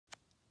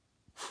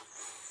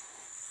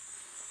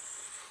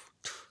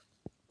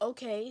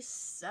Okay,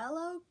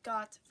 Cello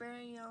got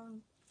very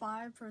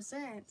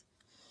 5%.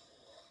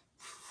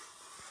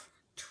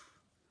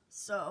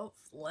 So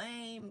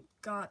Flame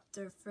got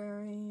the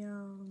very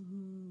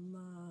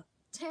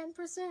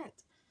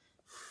 10%.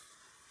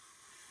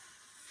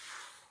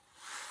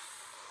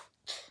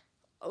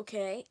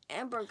 Okay,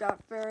 Amber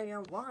got very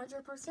 100%.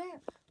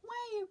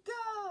 Way you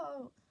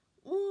go!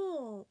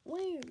 Ooh,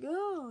 way you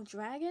go,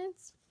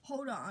 dragons!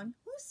 Hold on,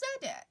 who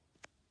said that?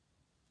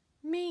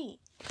 Me.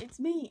 It's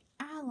me,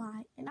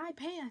 Alli, and I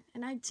Pan,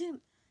 and I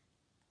Tim.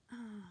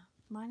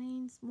 My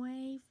name's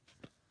Wave.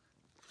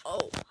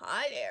 Oh,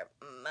 hi there.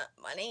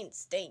 My name's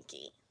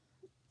Stinky.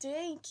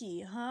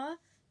 Stinky, huh?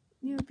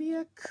 You be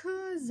a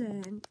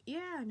cousin.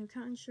 Yeah, and you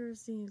can't sure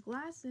see your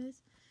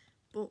glasses.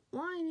 But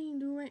why didn't you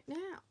do it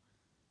now?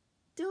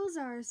 Those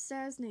are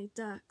Sesame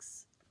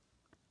ducks.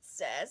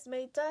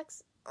 Sesame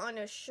ducks on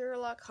a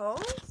Sherlock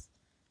Holmes?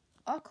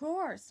 Of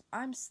course,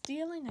 I'm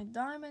stealing a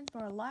diamond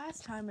for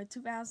last time in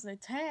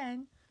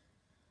 2010.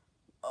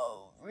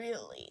 Oh,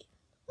 really?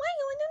 What are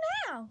you going to do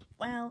now?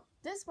 Well,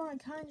 this one I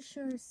kind of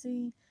sure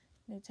see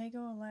the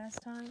takeover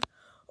last time.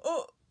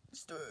 Oh,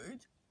 stage.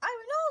 I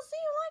would not see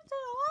you like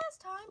that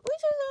last time. We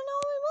just don't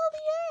know it will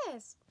be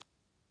yes.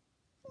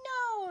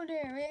 No,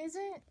 there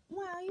isn't.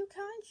 Well, you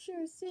can't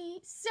sure see.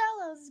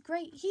 Cello's a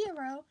great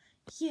hero.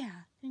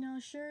 Yeah,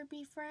 sure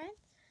be friends.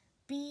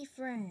 Be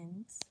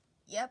friends.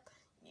 Yep,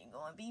 you're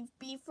gonna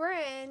be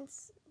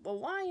friends. But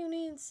why you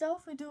need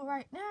Sophie do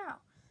right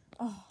now?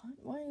 Oh,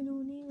 what do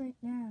you need right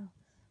now?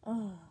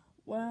 Oh,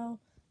 well,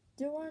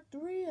 there are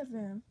 3 of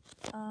them.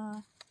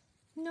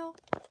 No,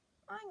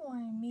 I'm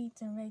going to meet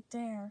them right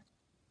there.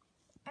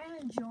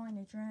 And join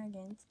the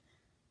dragons.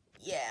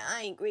 Yeah,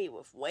 I agree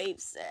with Wave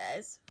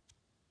says.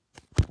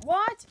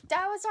 What?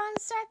 That was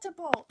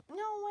unacceptable.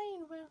 No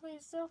way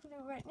with Sophie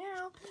right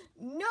now.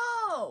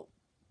 No!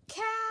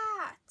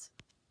 Cat!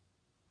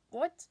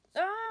 What?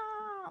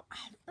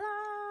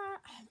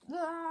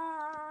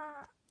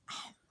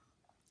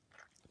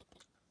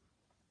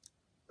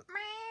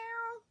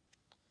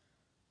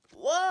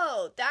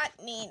 Whoa, that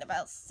mean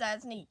about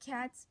Sesame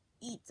cats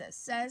eat the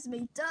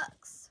Sesame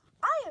ducks.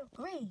 I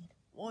agreed.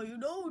 Well, you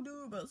don't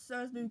do about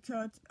Sesame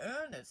cats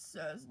and the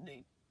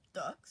Sesame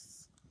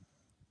ducks.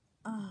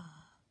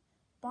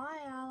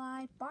 Bye,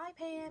 Alli. Bye,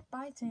 Pan.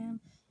 Bye, Tim.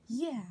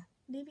 Yeah,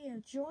 maybe I'll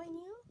join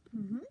you.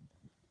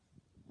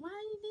 Why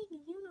are you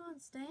thinking you don't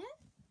understand?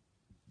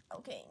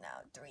 Okay,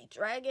 now 3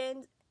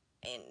 dragons,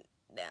 and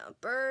now a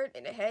bird,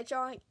 and a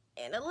hedgehog,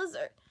 and a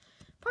lizard.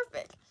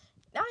 Perfect.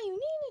 Now you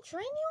need to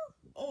train you?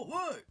 Oh,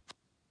 wait.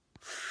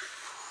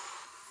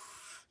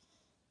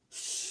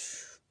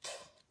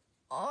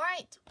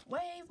 Alright,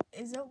 Wave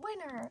is a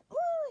winner.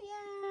 Woo!